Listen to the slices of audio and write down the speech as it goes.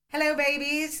Hello,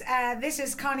 babies. This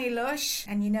is Connie Lush,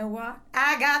 and you know what?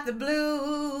 I got the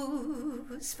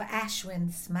blues for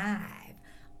Ashwin Smythe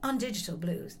on Digital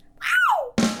Blues.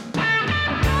 Wow!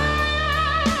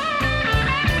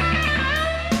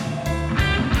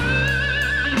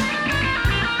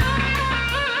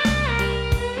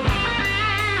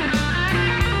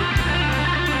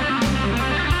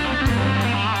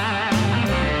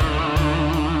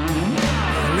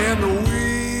 In the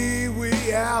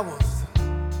wee hours,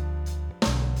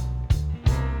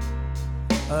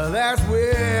 that's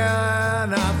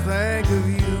when I think of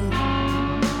you.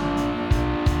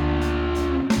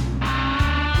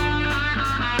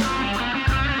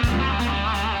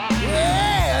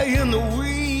 Yeah, in the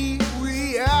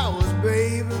wee hours,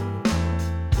 baby.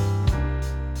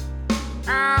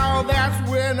 Oh, that's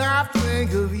when I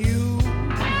think of you.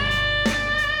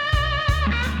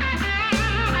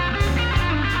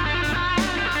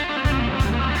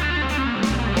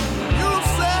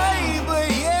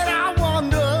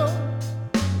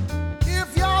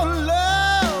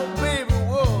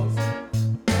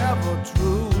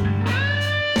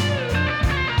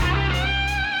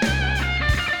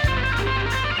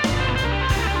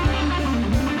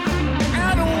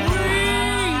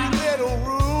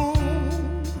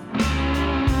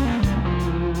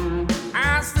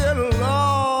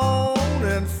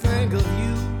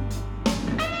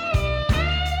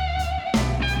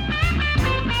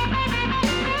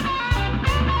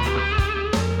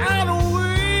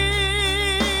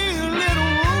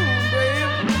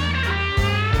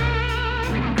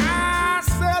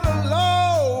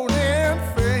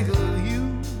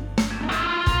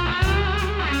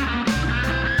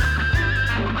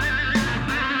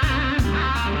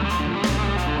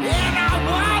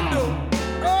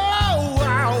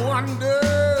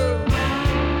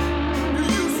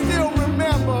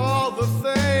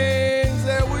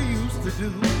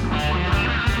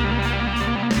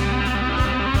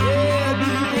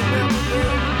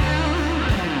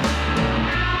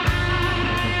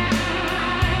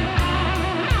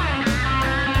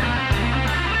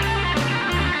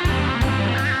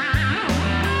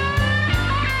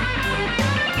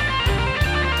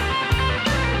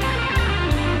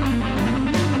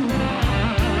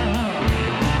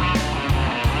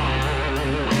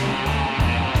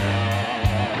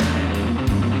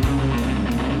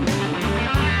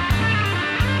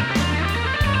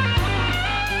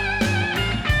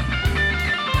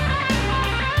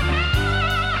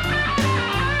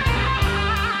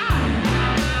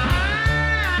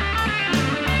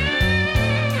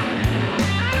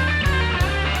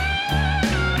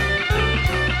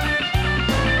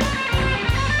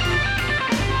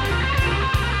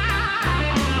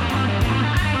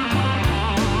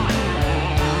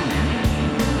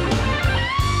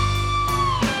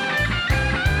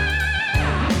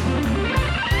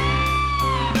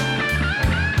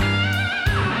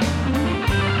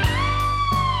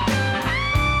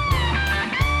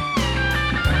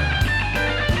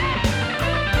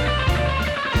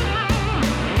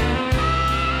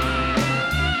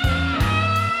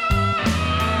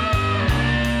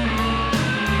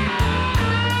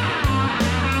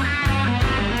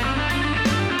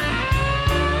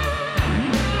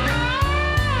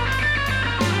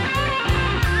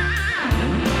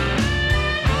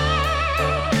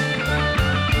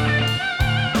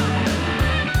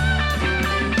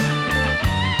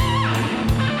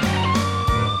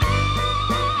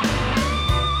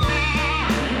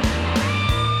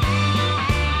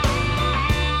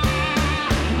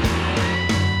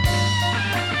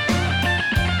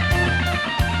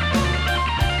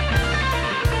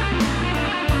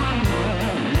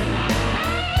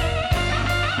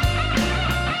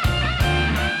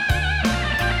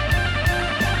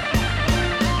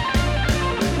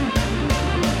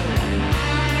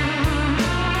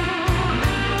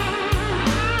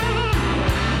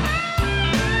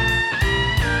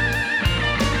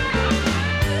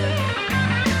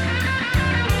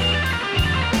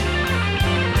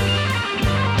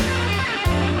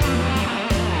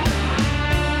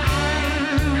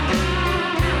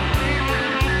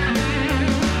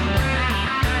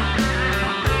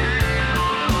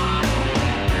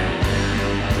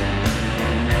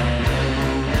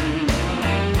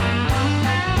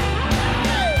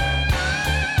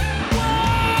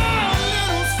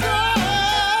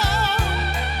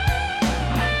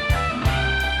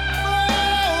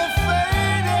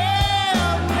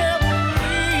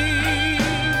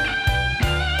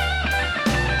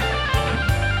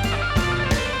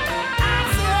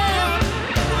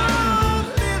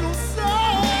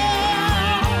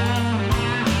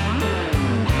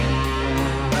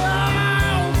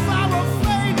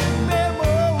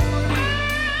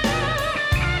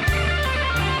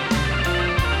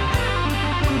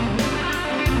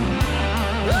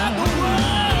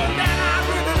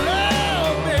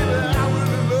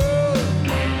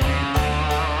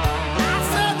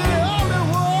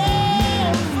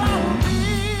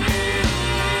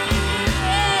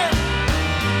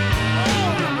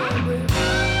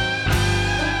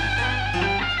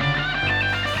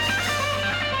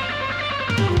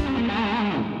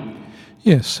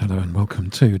 Yes, hello and welcome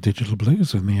to Digital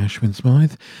Blues with me, Ashwin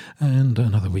Smythe, and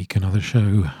another week, another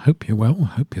show. Hope you're well,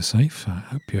 hope you're safe,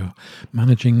 hope you're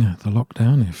managing the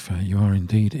lockdown if you are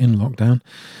indeed in lockdown.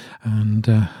 And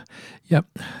yep,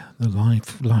 the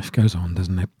life goes on,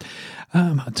 doesn't it?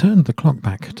 I turned the clock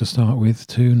back to start with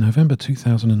to November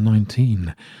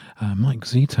 2019. Mike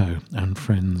Zito and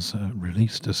friends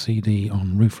released a CD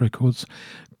on Roof Records,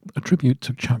 a tribute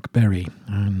to Chuck Berry,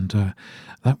 and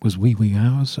that was Wee Wee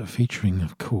Hours, featuring,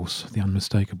 of course, the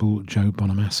unmistakable Joe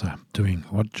Bonamassa, doing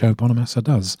what Joe Bonamassa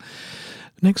does.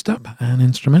 Next up, an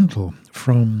instrumental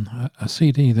from a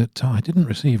CD that I didn't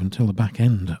receive until the back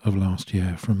end of last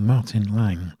year from Martin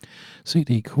Lang,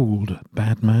 CD called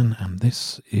Bad Man, and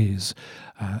this is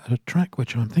a track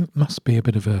which I think must be a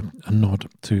bit of a nod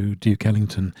to Duke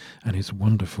Ellington and his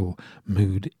wonderful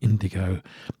Mood Indigo.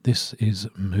 This is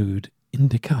Mood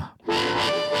Indica.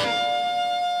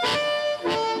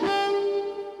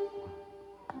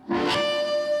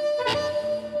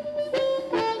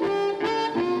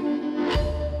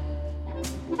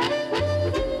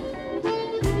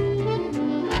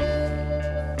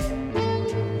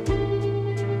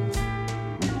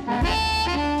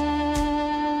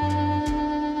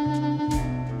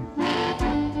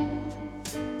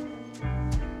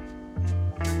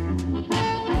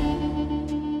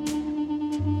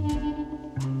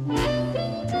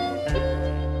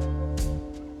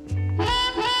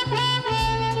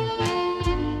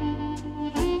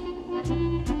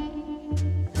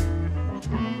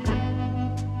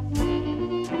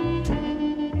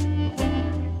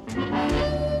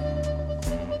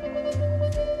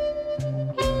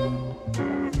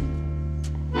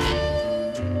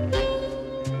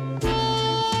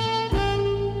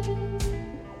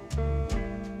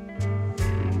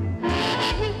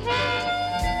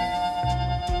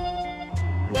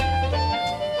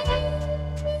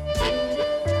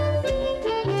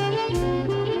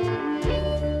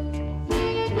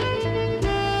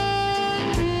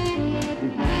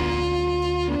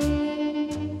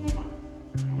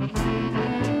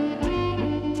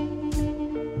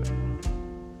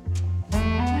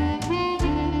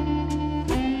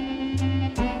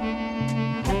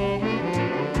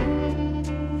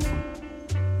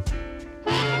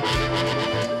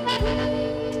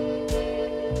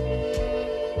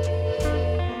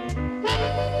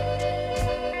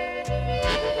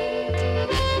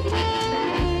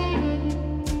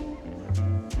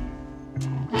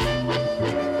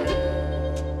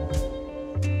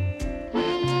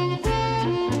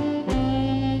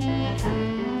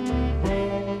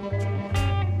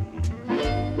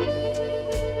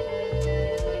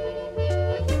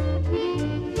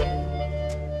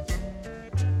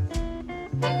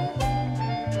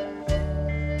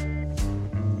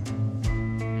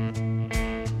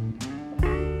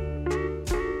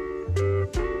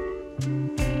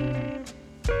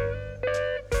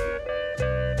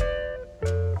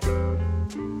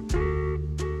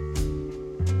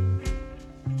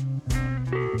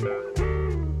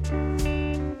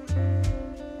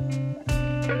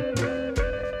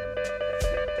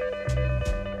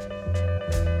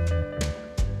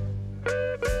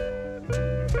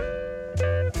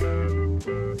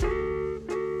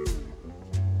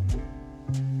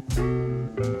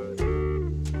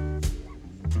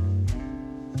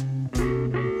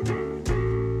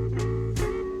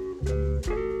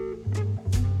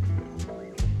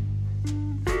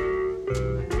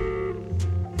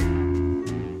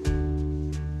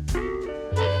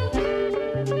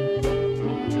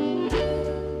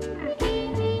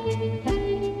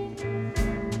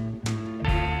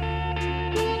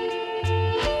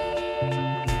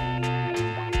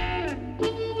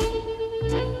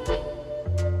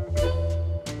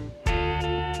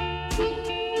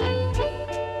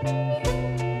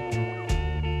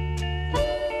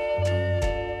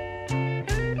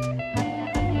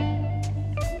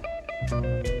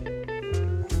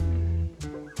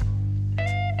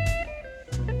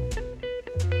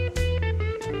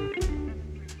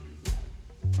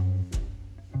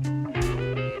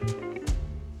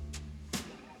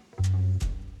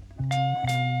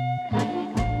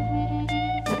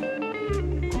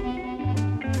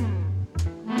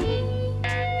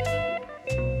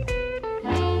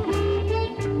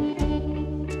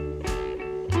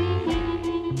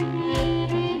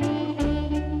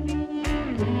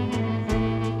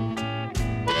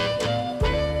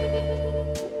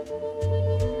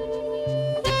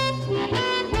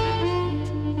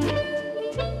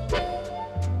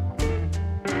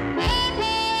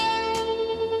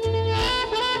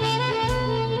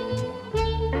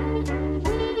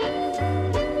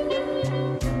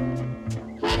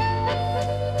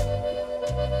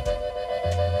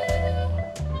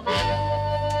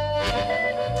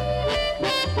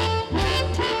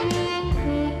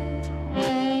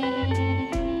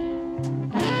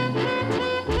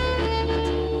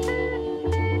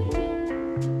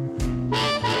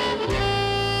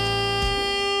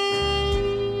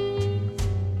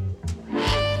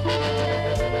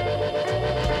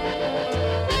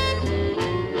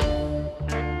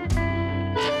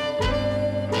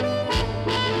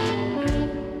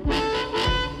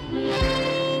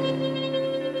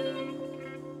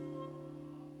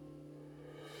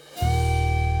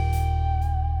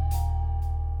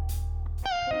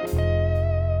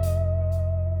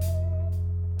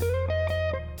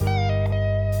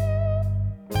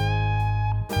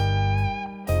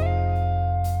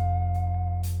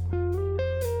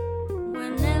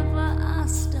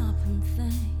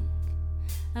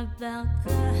 about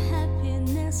the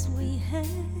happiness we had.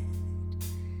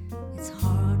 It's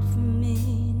hard for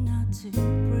me not to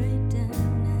break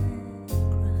down and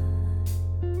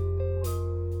cry,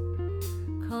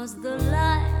 'cause the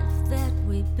life that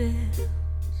we built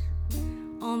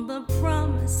on the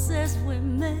promises we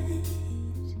made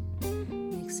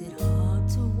makes it hard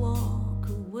to walk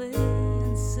away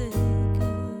and say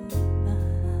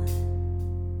goodbye.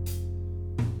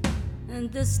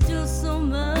 And there's still so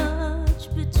much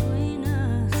between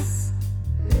us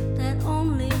that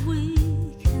only we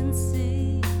can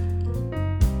see.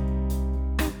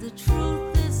 The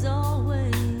truth is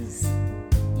always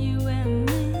you and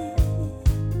me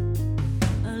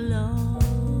alone.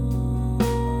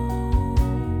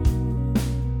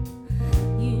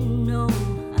 You know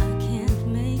I can't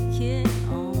make it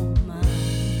on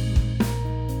mine,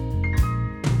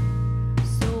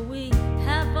 so we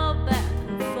have our back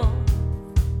and forth.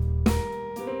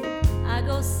 I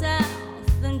go south,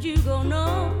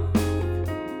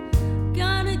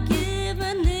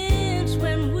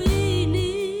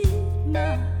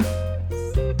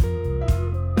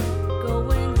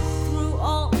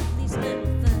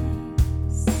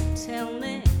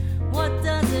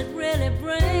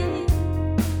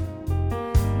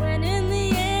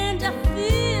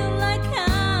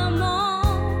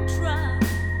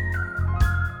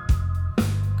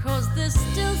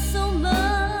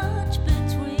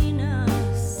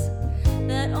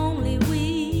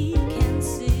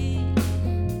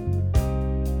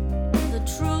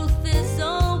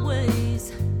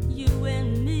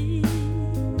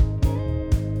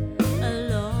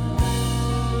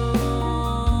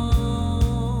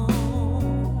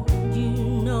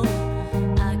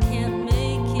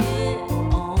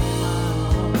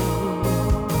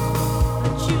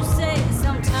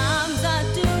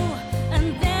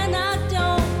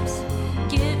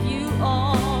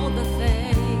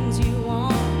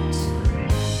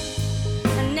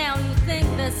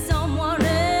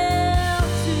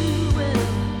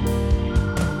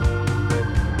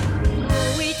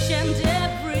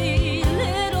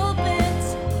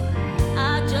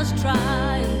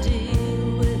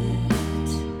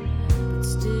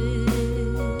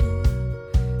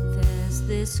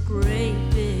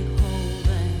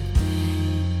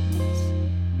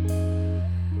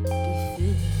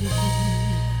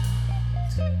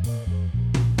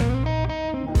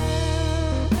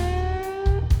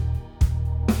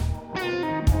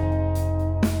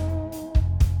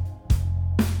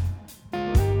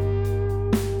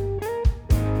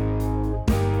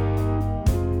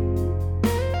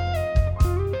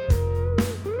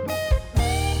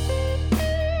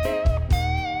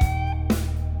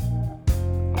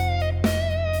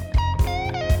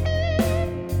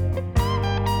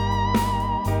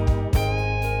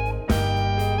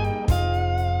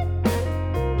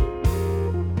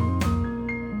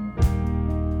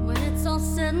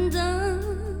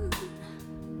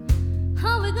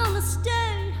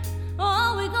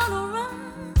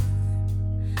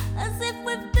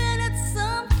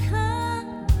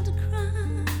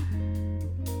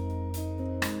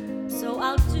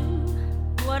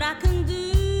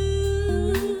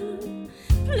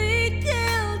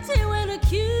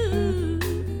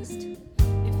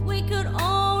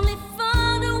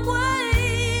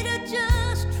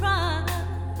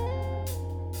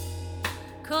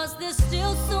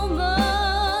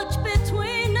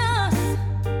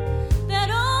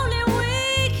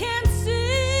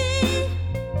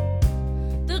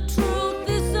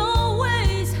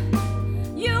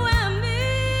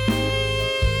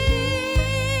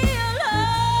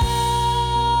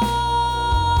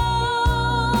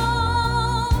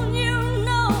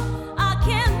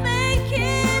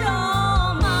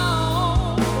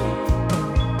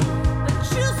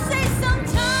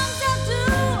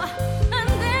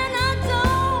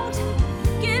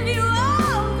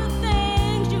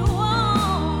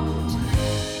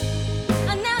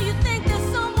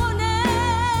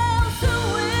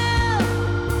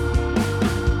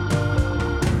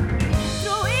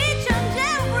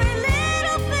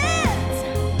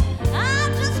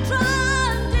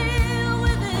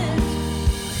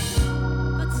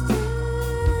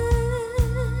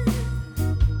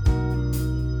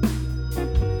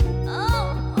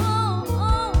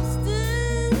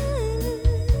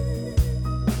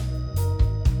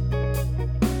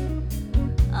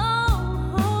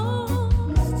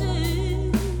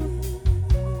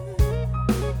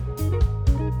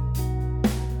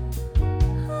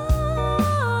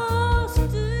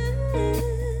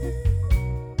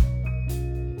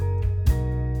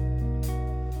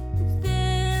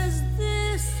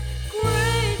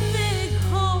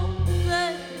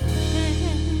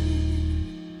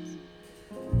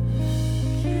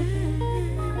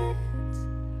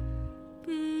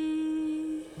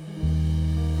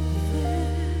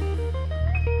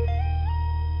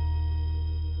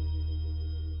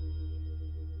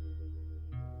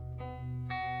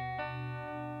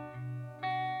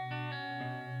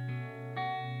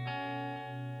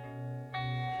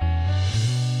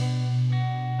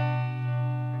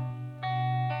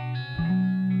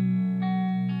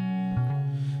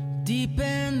 Deep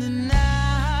in the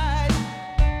night,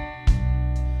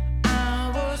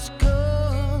 I was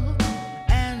cold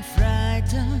and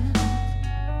frightened.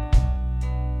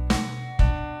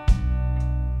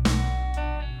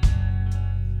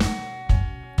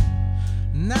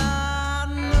 Not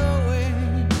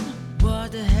knowing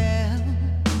what the hell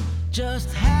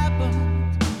just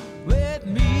happened with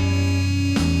me.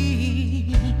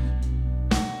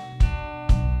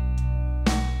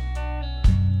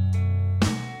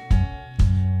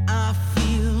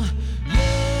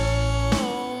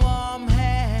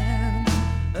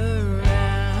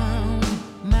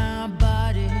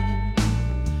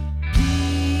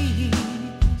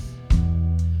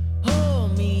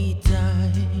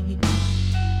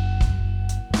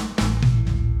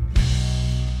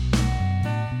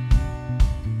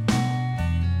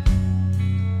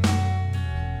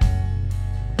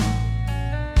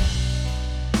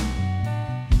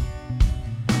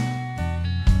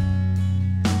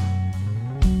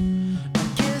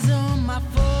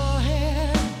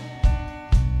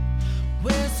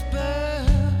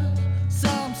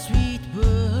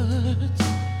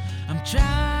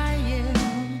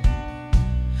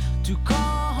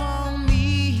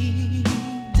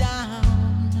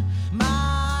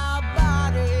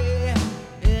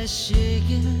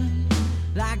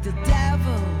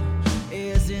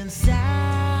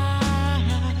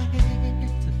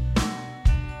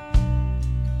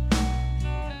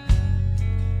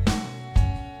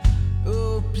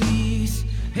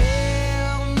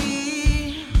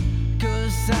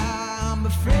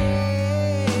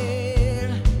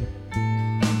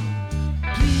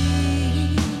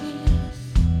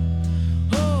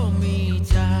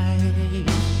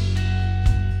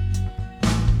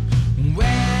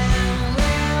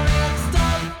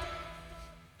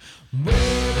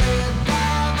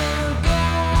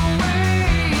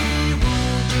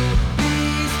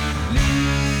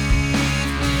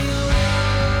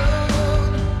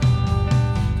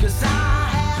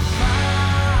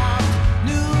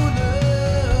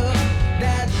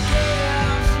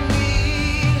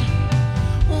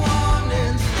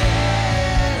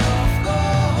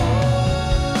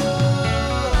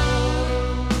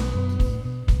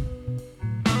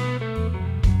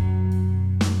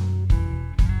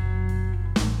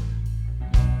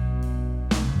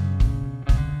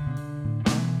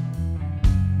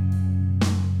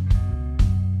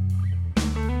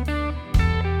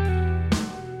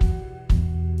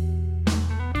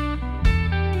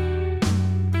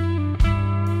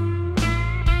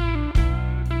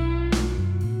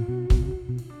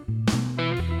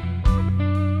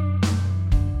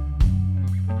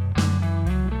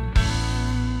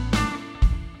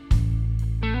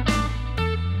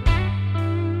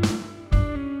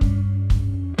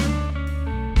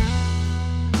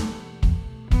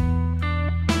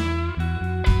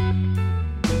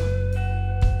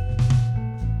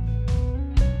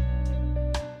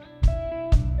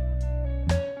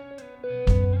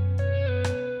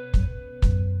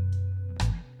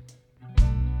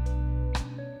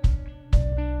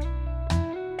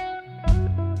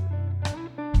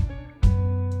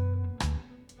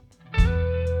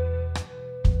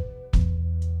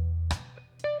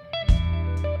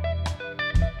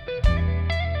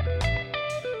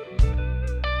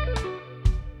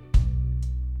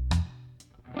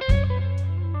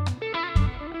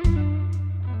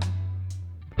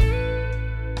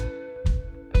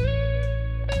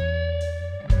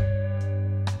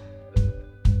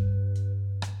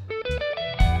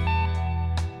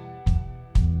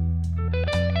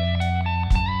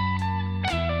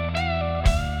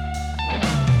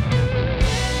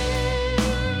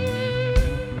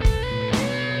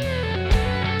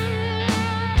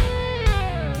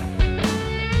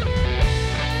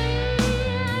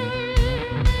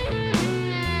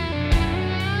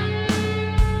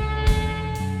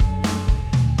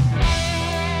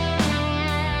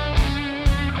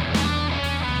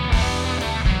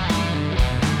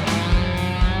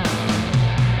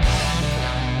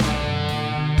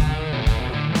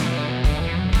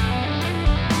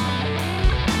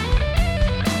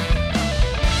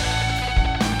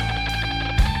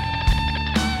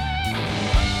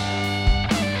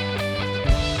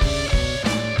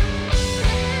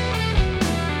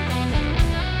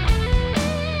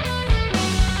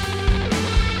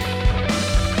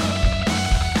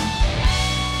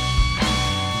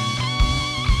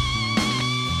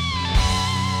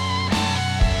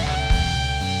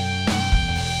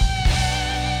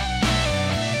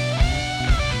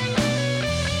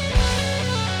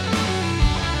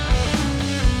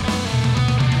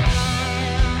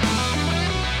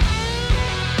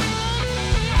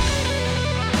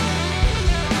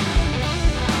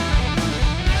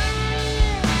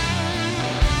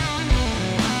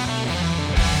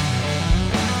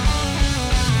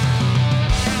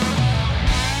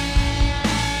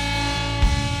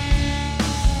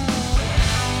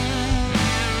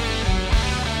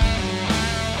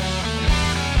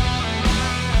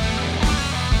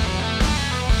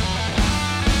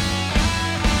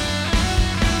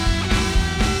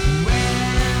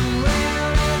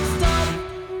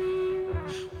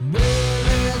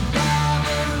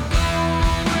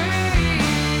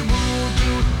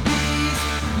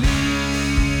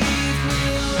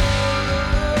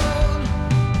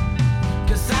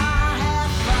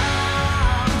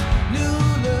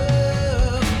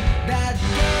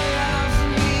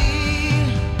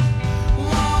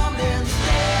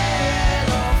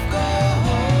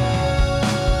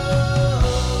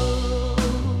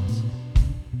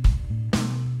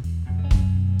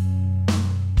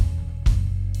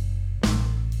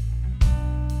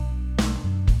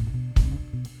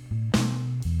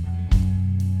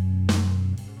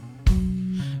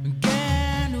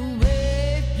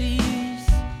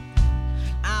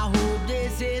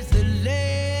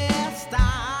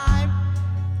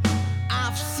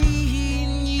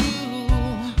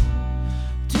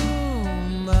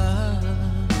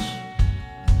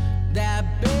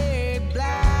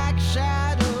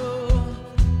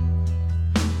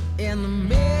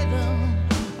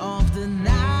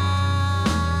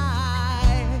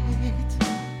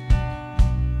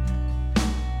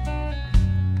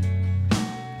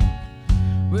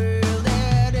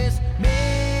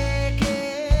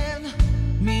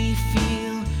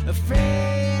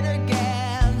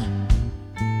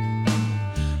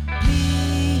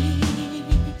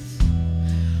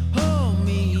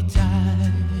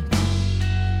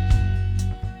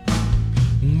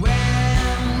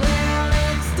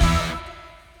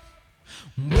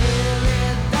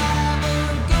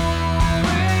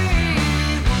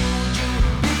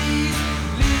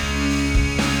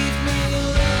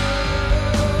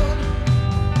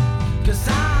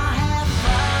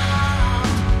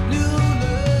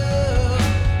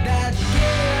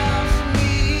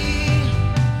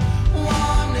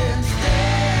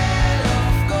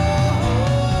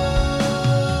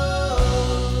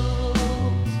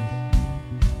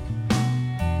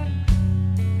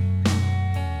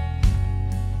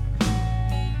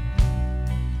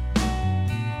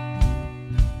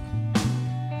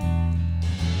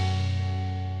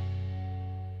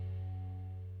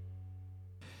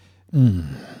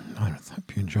 I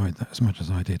hope you enjoyed that as much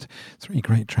as I did. 3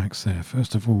 great tracks there.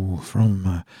 First of all,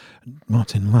 from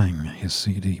Martin Lang, his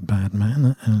CD Bad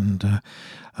Man, and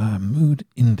Mood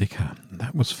Indica.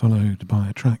 That was followed by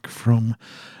a track from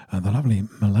the lovely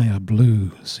Malaya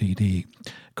Blue CD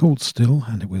called Still,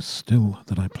 and it was Still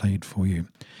that I played for you.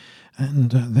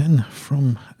 And then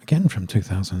from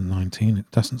 2019, it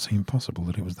doesn't seem possible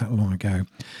that it was that long ago,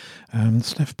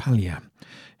 Steph Pallier,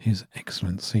 his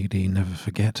excellent CD Never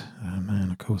Forget, a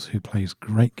man of course who plays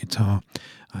great guitar,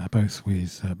 both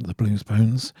with the Blues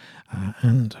Bones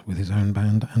and with his own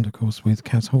band, and of course with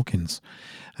Kaz Hawkins.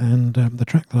 And the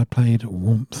track that I played,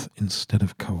 Warmth Instead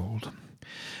of Cold.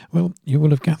 Well, you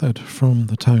will have gathered from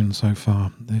the tone so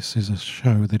far, this is a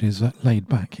show that is laid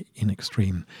back in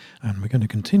extreme, and we're going to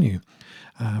continue,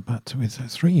 but with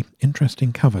 3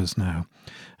 interesting covers now.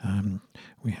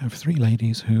 We have 3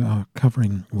 ladies who are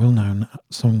covering well-known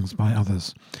songs by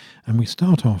others, and we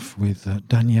start off with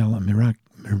Danielle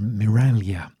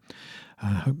Miraglia.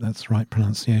 I hope that's the right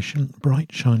pronunciation.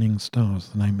 Bright Shining Stars,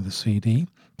 the name of the CD.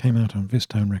 Came out on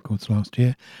Vistone Records last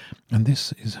year, and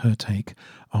this is her take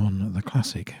on the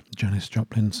classic Janis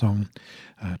Joplin song,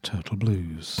 Turtle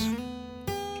Blues.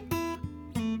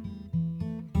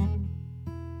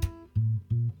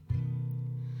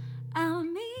 I'm a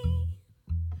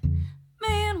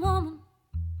man, woman.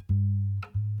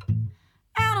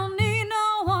 I don't need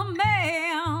no one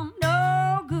man,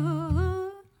 no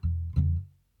good.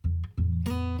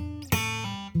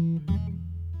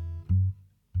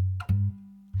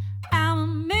 I'm a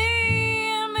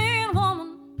man, woman.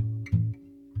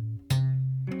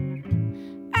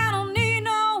 I don't need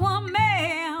no one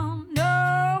man,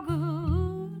 no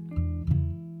good.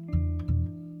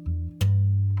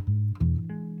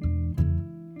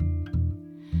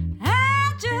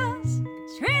 I just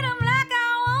treat 'em like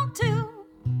I want to.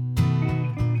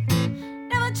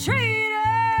 Never treat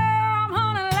 'em,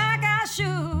 honey, like I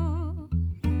should.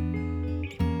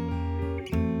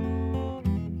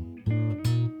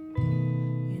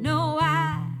 You know I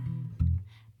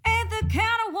ain't the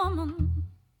kind of woman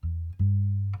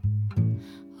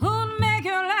who'd make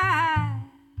your life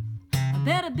a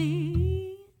better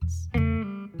beats.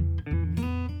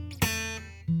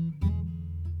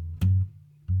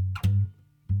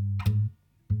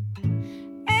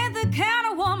 Ain't the kind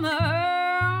of woman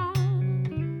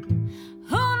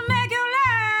who'd make your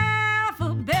life a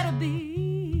better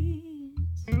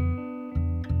beats.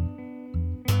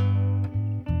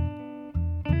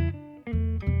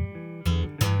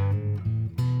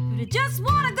 But you just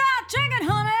wanna go out drinking,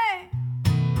 honey.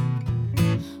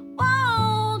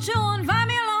 Won't you invite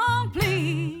me along,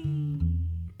 please?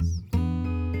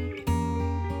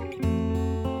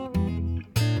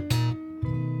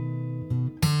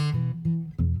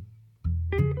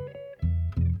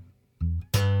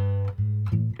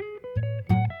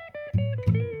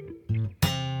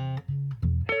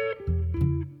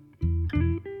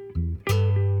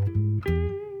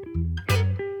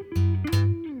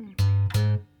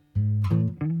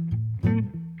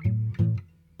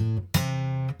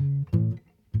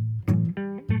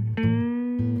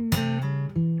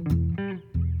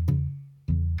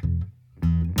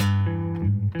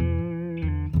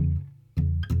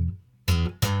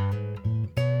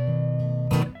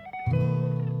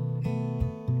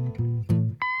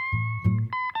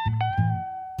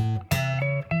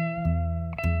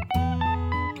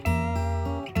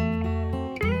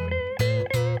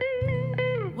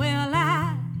 Well,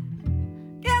 I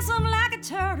guess I'm like a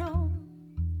turtle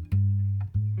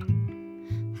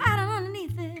hiding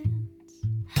underneath its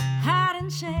hiding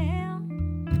shell.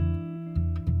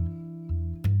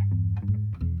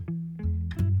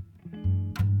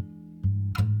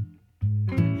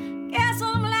 Guess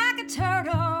I'm like a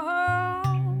turtle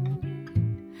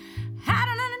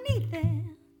hiding underneath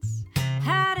its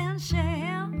hiding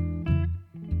shell.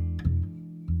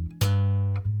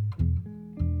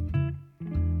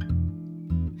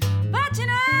 But you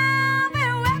know I'm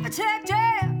very well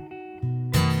protected.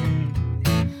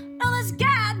 Know this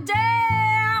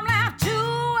goddamn life too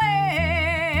well.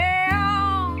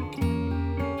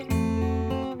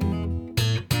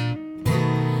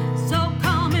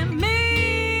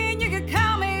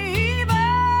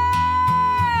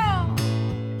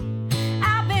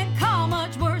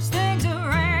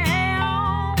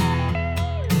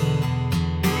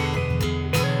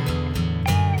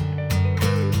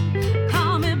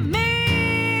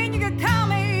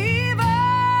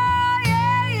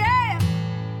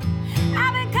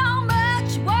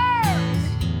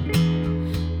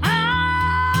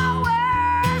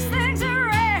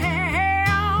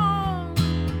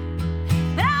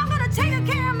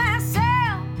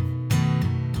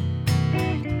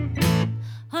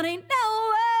 but ain't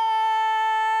no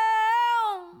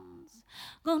one's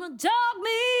gonna dog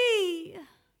me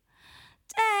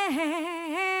down.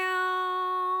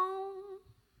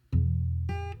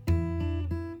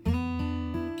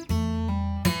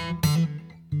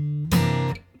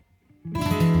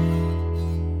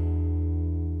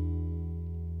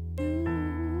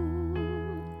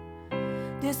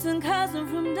 Distant cousin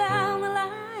from down the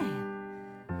line,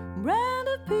 brand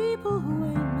of people who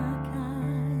ain't my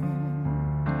kind.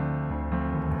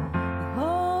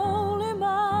 Holy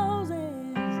Moses,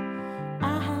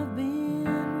 I have been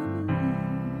removed.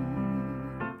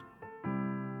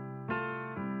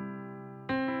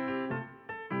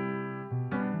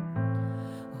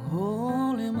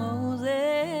 Holy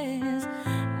Moses,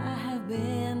 I have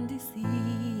been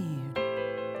deceived.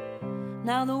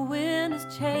 Now the wind has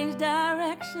changed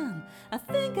direction, I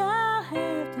think I'll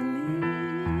have to leave.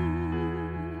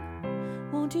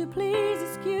 Won't you please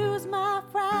excuse my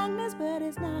frankness, but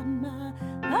it's not my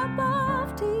cup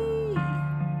of tea.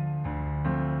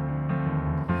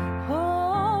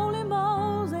 Holy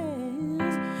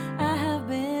Moses, I have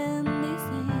been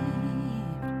deceived.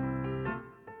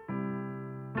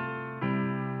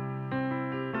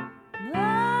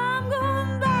 I'm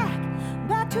going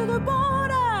back to the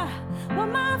border where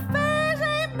my face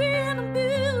ain't being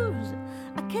abused.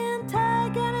 I can't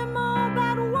take any more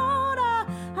bad water.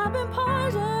 I've been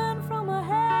poisoned from my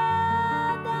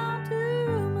head down to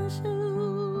my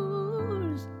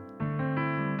shoes.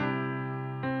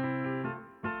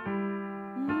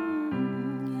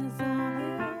 Yes, I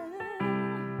have.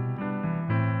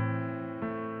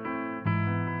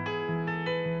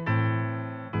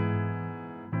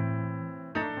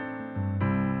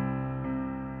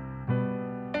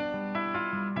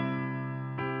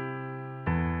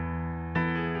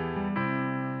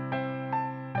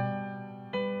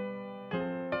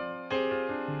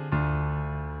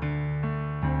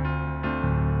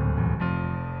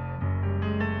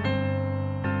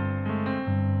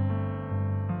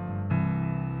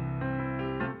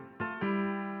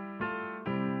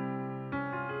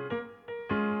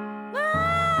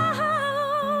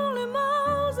 Holy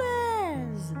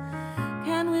Moses,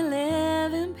 can we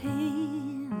live in peace?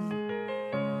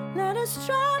 Let us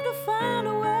strive to find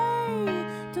a way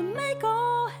to make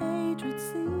all hatred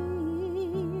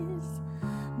cease.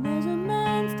 There's a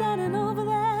man standing over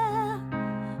there.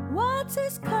 What's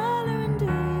his color and do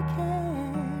you care?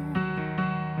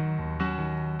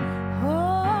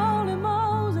 Holy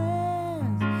Moses,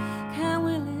 can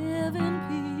we live in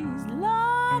peace?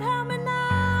 Lord, help me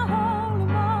now, Holy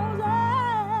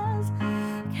Moses.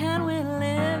 Can we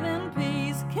live in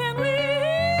peace? Can we,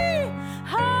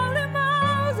 Holy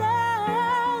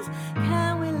Moses?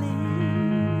 Can we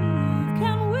live?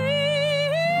 Can we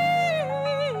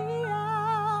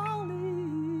all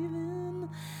live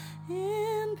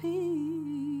in peace?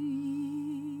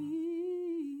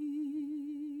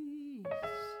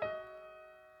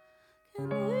 Can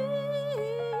we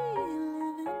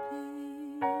live in peace?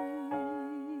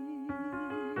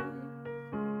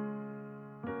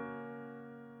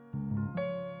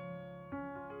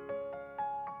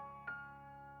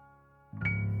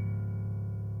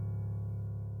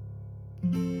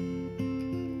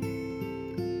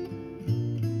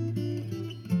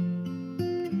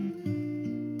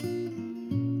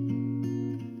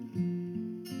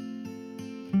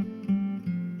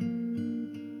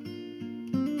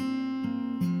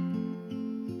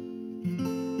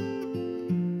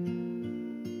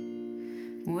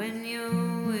 When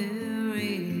you're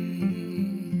weary,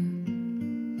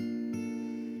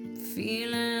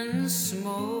 feeling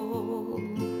small,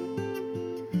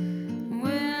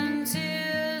 when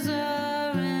tears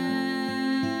are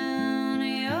in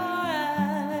your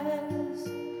eyes,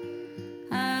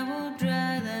 I will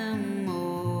dry them all.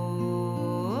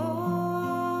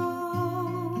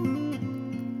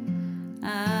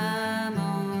 I'm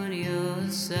on your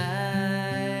side.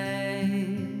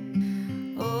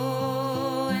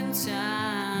 Oh, when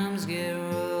times get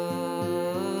rough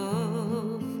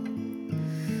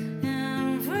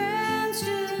and friends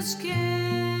just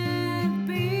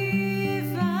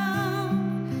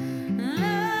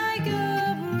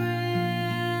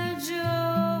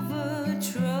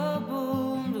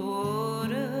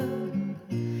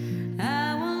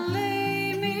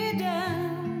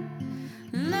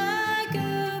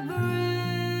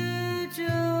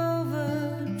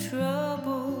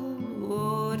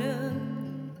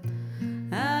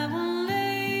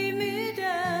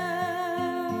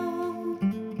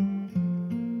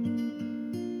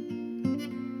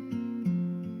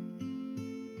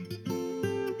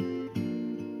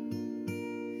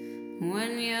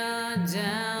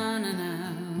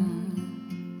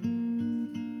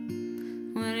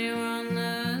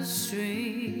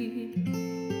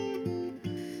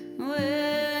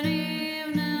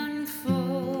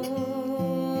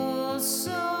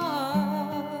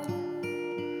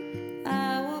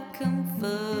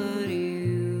comfort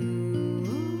you.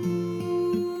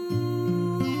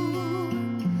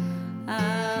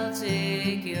 I'll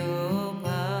take your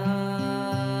part.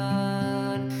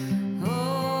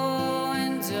 Oh,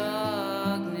 when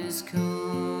darkness comes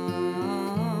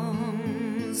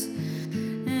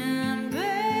and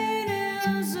pain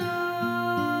is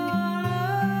all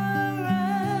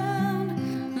around,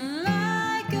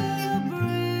 like a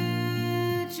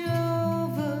bridge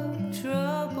over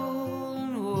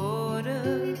troubled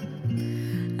water,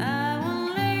 I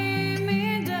will lay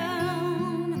me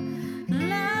down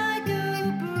like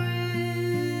a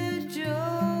bridge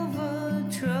over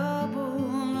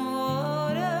troubled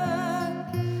water.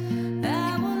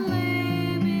 I will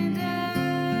lay me down.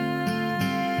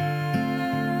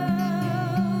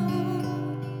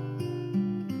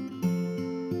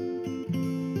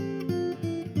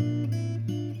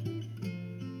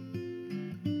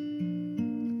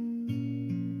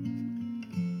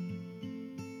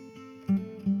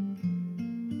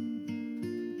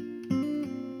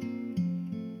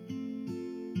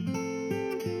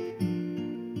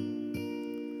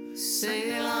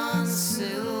 Sail on,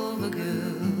 silver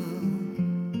girl,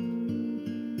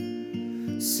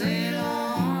 sail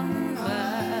on by.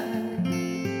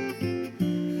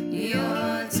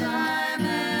 Your time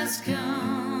has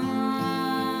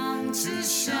come to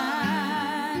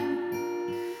shine.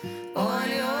 All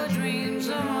your dreams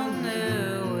are on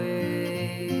their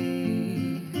way.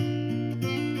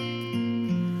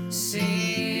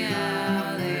 See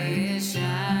how they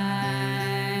shine.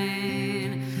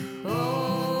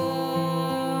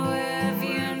 Oh, if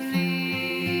you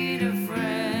need a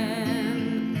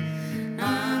friend,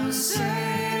 I'm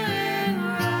sailing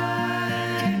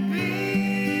right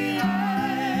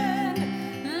behind,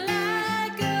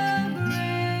 like a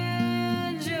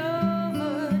bridge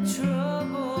over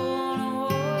troubled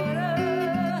water.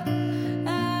 I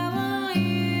will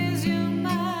ease your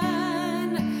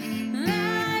mind,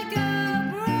 like a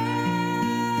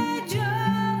bridge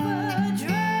over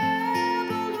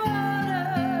troubled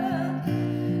water.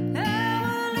 I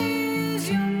will ease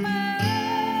your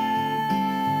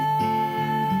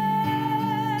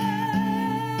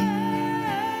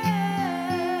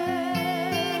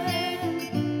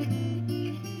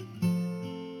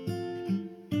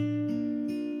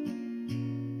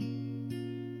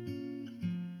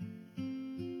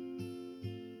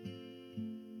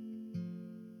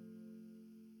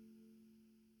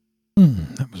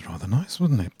That was rather nice,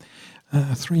 wasn't it?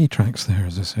 3 tracks there,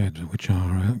 as I said, which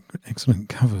are excellent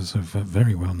covers of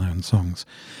very well-known songs.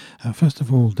 First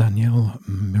of all, Danielle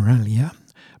Miraglia,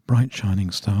 Bright Shining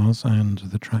Stars, and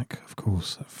the track, of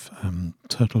course, of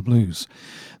Turtle Blues.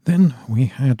 Then we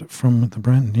had from the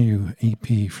brand new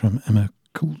EP from Emma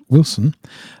Wilson,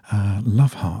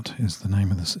 Love Heart is the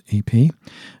name of this EP,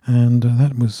 and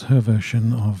that was her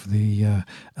version of the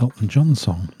Elton John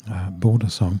song, Border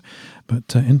Song.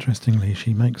 But interestingly,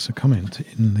 she makes a comment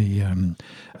in the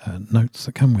notes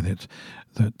that come with it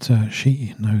that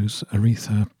she knows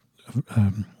Aretha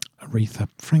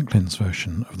Franklin's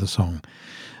version of the song,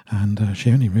 and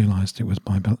she only realised it was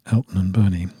by Elton and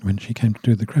Bernie when she came to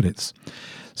do the credits.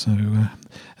 So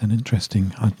an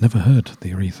interesting, I'd never heard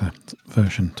the Aretha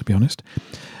version, to be honest.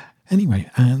 Anyway,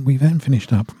 and we then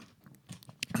finished up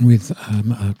with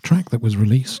a track that was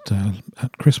released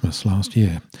at Christmas last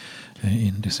year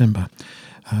in December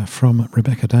from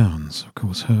Rebecca Downs, of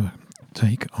course, her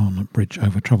take on Bridge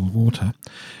Over Troubled Water,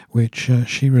 which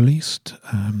she released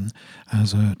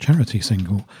as a charity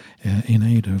single in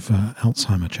aid of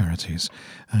Alzheimer charities.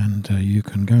 And you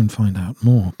can go and find out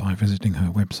more by visiting her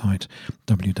website,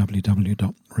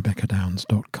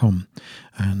 www.rebeccadowns.com.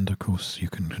 And of course, you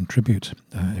can contribute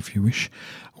if you wish,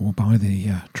 or buy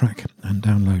the track and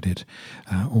download it,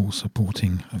 all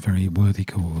supporting a very worthy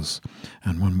cause,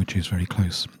 and one which is very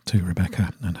close to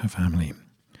Rebecca and her family.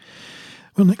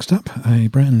 Well, next up, a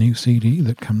brand new CD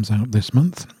that comes out this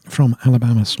month from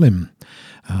Alabama Slim.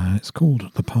 It's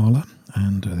called The Parlour,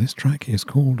 and this track is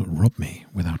called Rob Me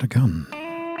Without a Gun.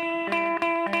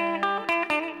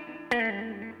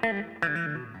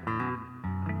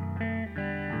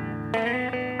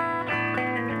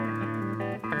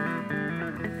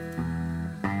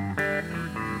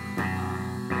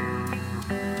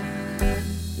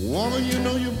 Woman, you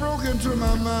know you broke into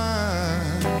my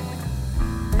mind.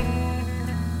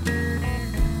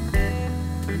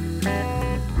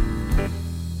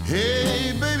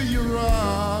 Hey, baby, you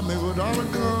robbed me without a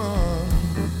gun.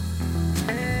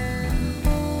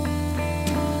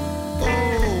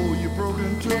 Oh, you broke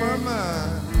into my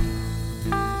mind.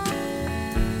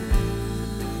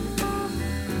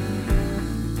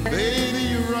 Baby,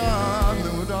 you robbed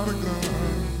me without a gun.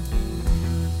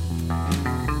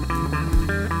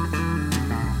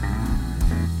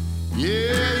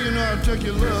 take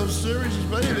your love serious,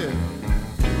 baby.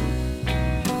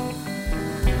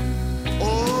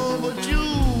 Oh, but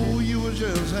you were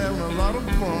just having a lot of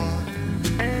fun.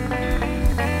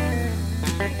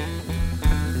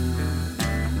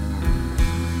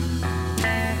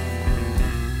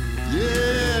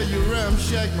 Yeah, you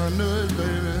ramshack my nerves,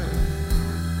 baby.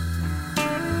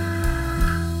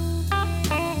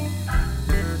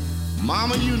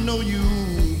 Mama, you know you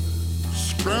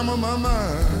scramble my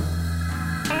mind.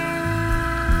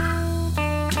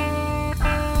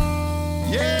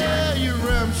 Yeah, you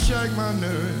ramshack my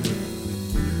nerves.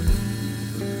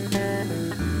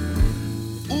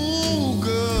 Ooh,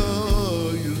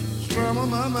 girl, you scramble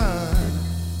my mind.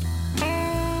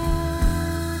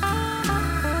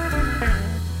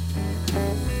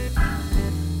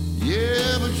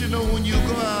 Yeah, but you know when you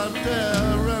go out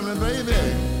there running, baby,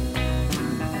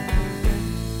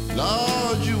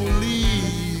 Lord, you will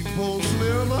leave poor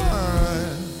Slim behind.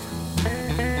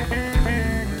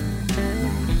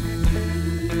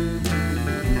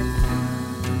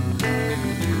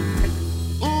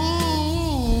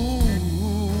 Ooh,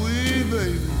 wee,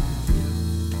 baby.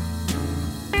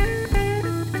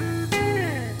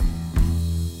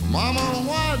 Mama,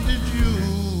 why did you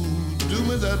do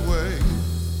me that way?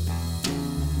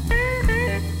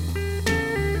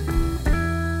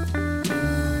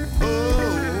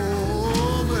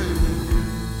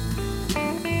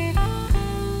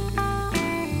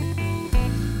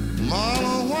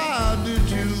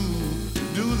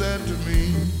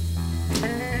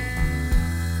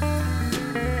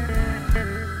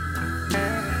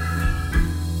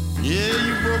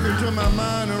 Into my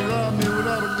mind and robbed me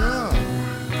without a gun.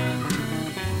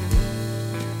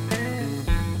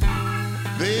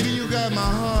 Baby, you got my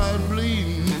heart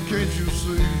bleeding, can't you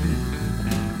see?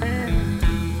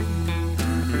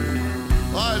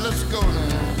 All right, let's go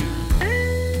now.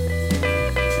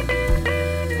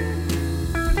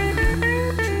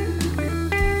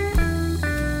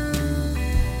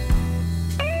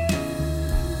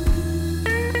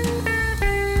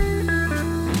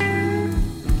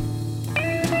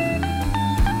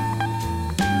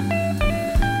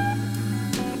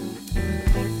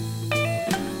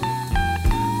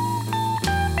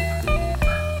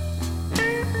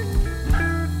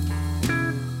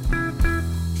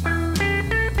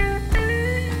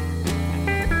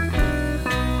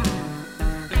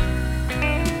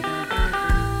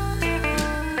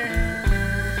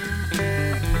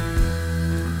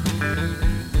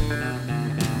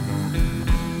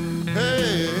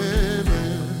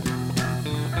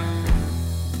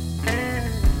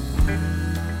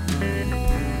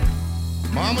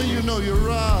 Mama, you know you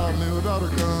robbed me without a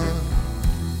gun.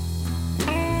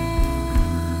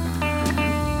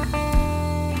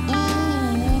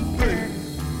 Ooh, baby.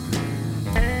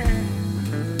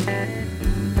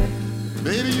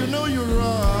 Baby, you know you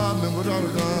robbed me without a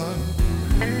gun.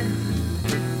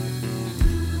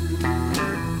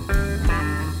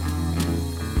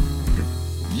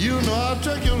 You know I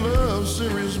take your love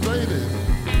serious, baby.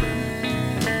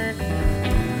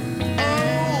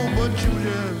 Oh, but you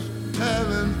just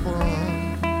having fun.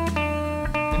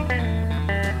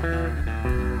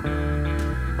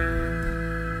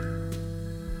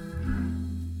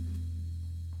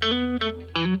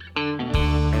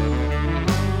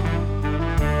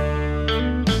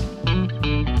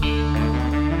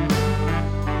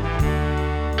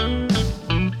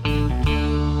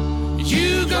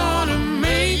 You gonna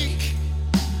make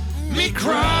me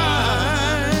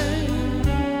cry.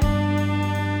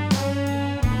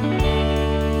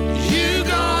 You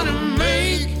gonna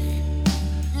make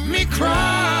me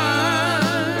cry.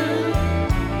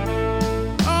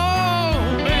 Oh,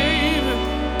 baby,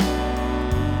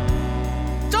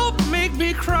 don't make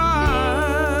me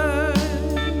cry.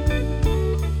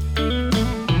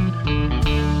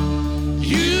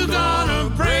 You gonna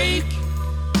break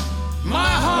my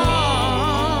heart.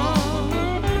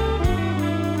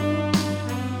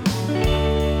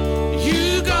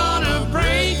 You gonna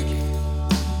break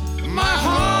my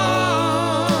heart.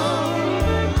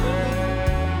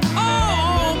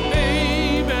 Oh,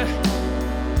 baby,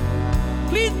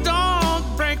 please don't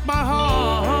break my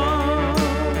heart.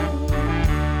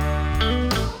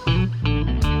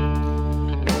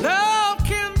 Love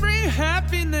can bring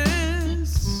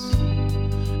happiness,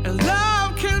 and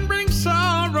love can bring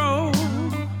sorrow.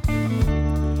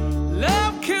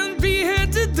 Love can be here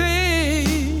today,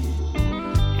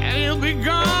 and it'll be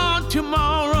gone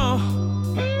tomorrow.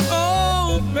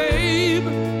 Oh, babe,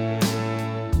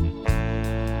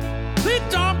 please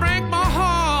don't break my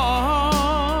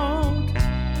heart.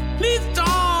 Please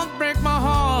don't break my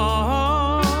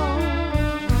heart.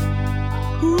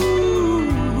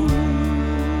 Ooh.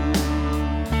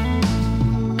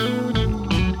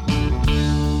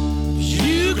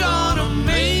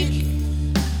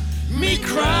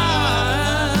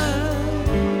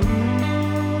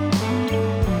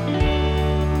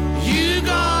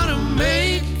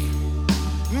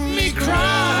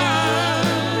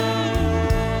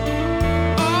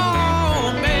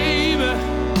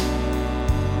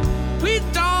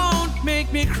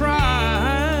 make me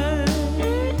cry.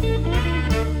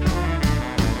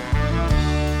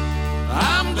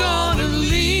 I'm gonna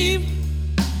leave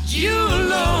you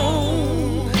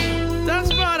alone. That's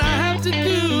what I have to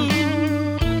do.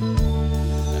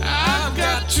 I've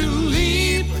got to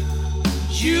leave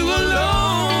you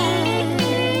alone.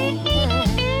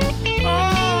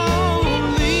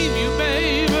 Oh, leave you,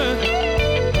 baby.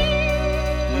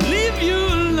 Leave you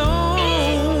alone.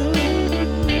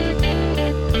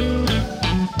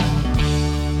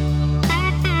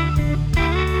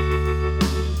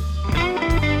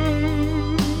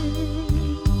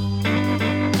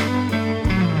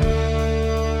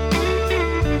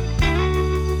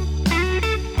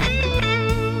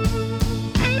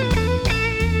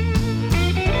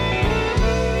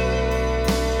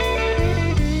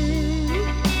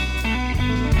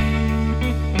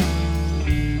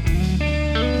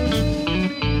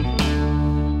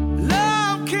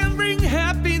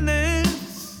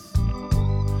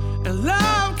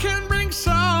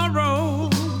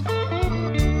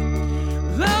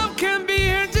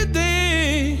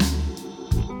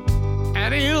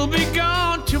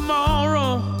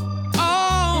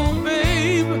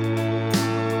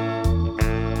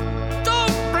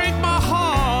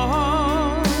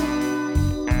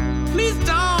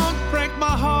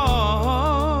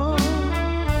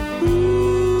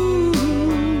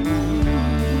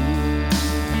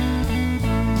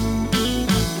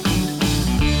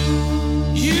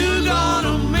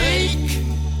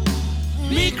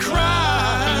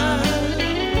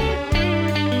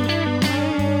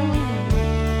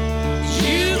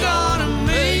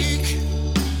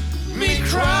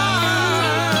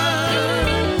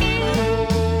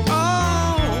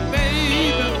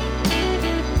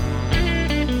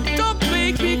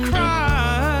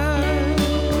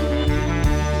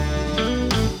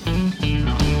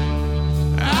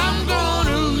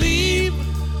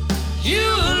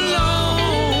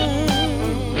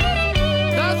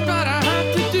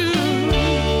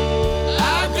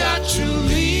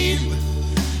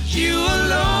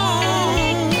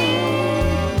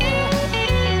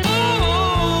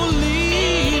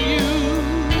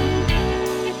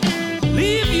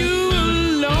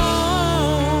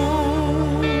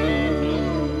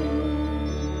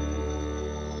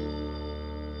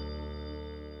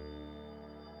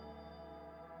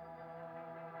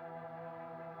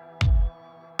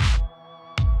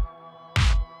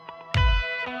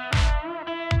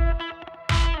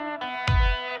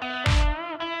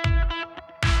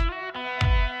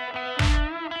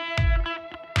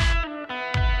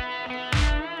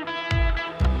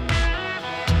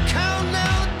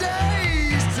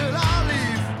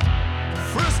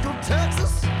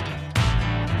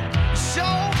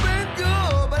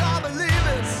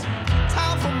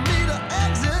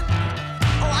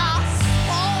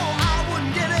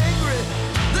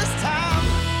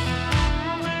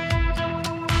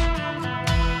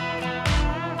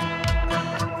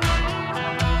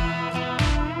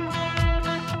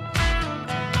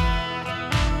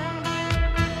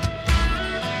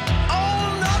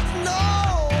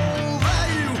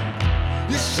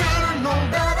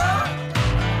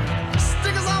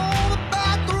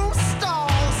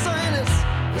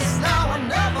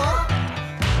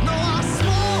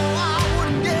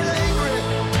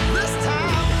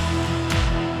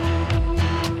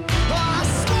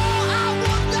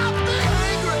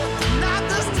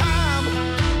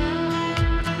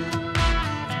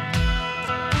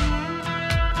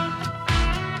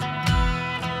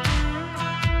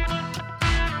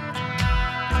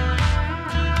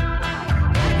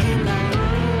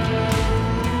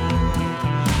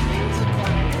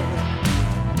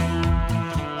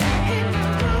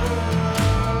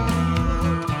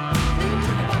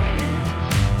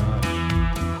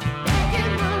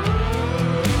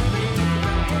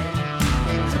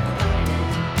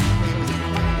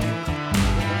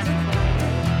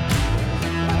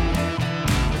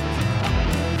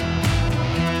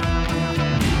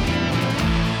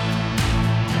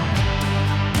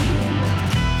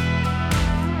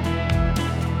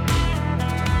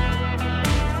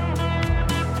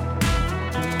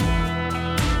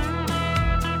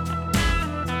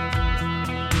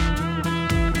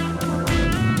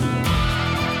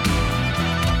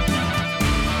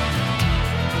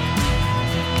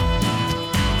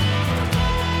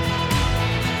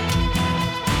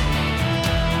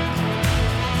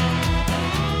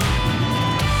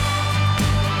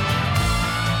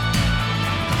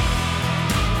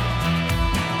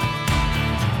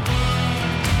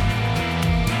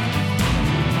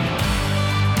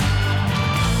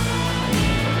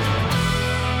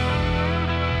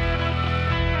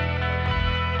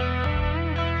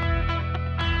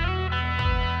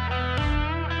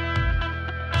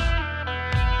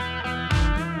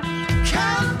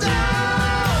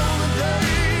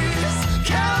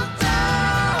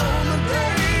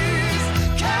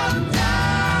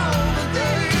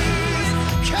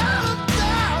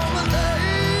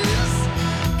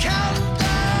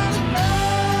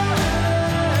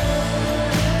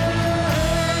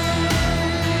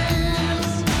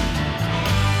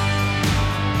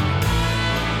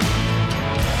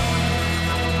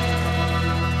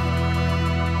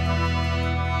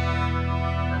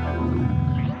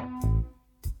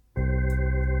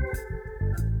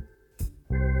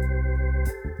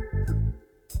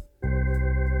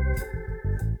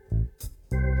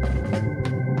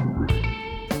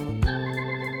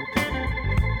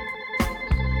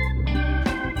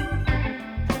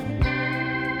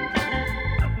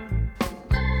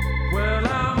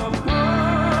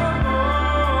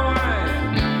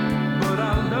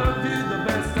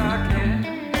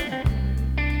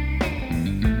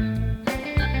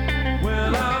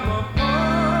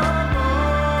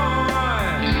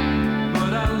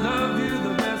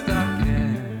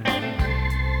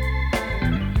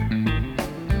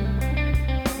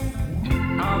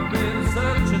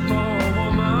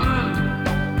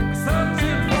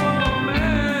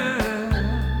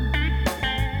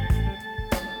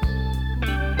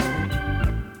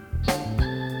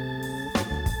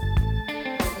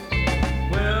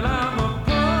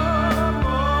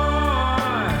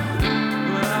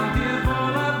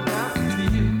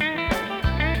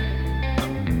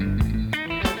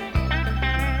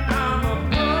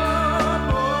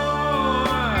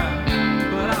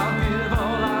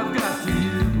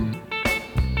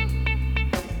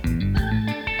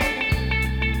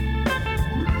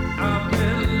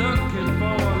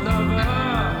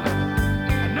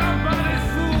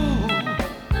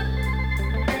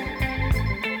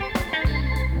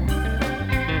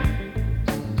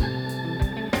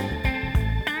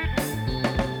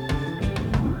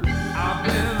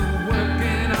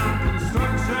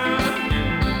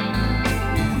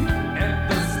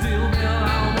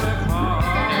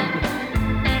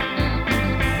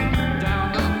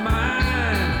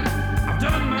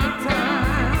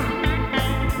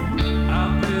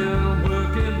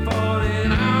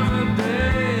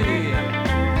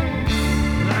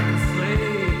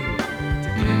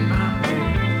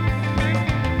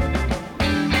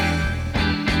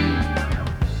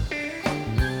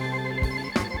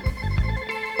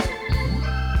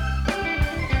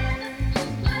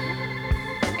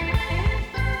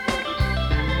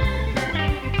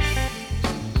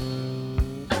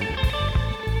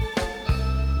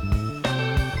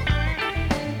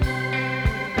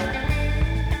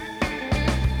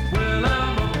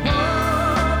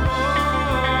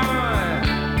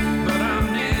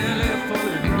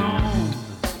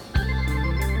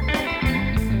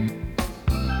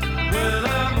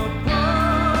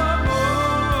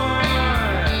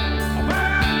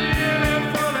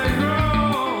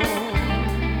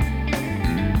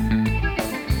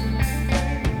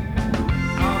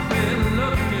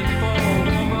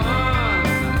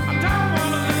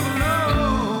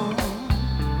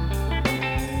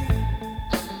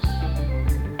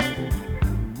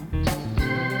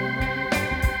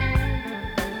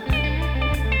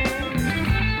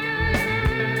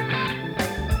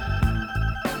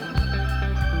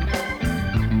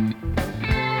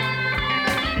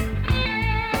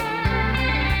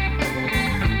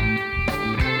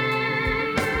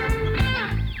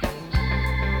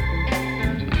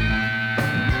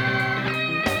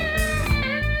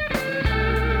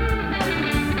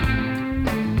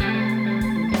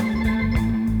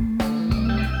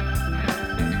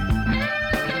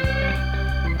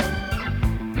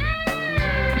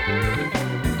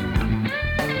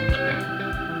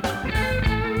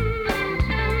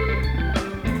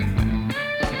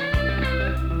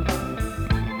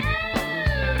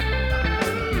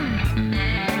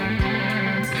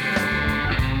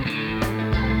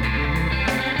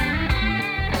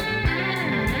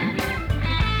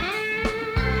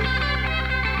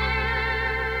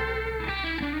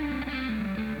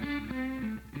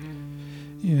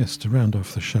 Yes, to round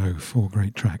off the show, 4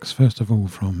 great tracks. First of all,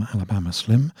 from Alabama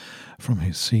Slim, from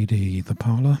his CD The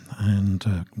Parlour,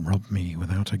 and Rob Me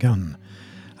Without a Gun.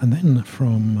 And then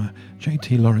from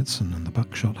J.T. Lauritsen and the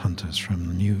Buckshot Hunters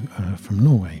from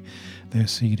Norway, their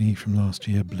CD from last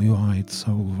year, Blue Eyed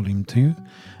Soul Volume 2,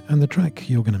 and the track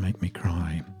You're Gonna Make Me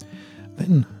Cry.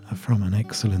 Then from an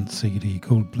excellent CD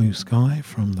called Blue Sky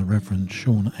from the Reverend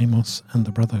Sean Amos and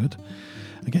the Brotherhood,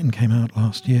 again came out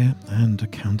last year,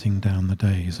 and Counting Down the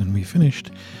Days. And we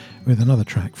finished with another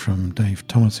track from Dave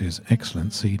Thomas's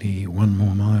excellent CD One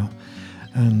More Mile,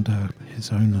 and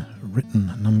his own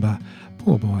written number,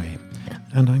 Poor Boy.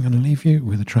 And I'm going to leave you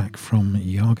with a track from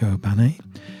Iago Banet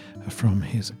from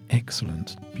his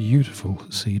excellent, beautiful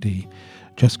CD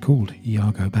just called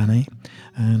Iago Banet,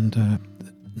 and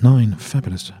 9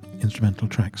 fabulous instrumental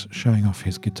tracks showing off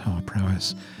his guitar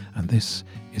prowess. And this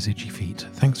is Itchy Feet.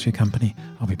 Thanks for your company.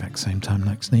 I'll be back same time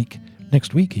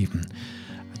next week even.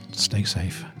 Stay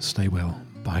safe, stay well.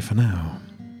 Bye for now.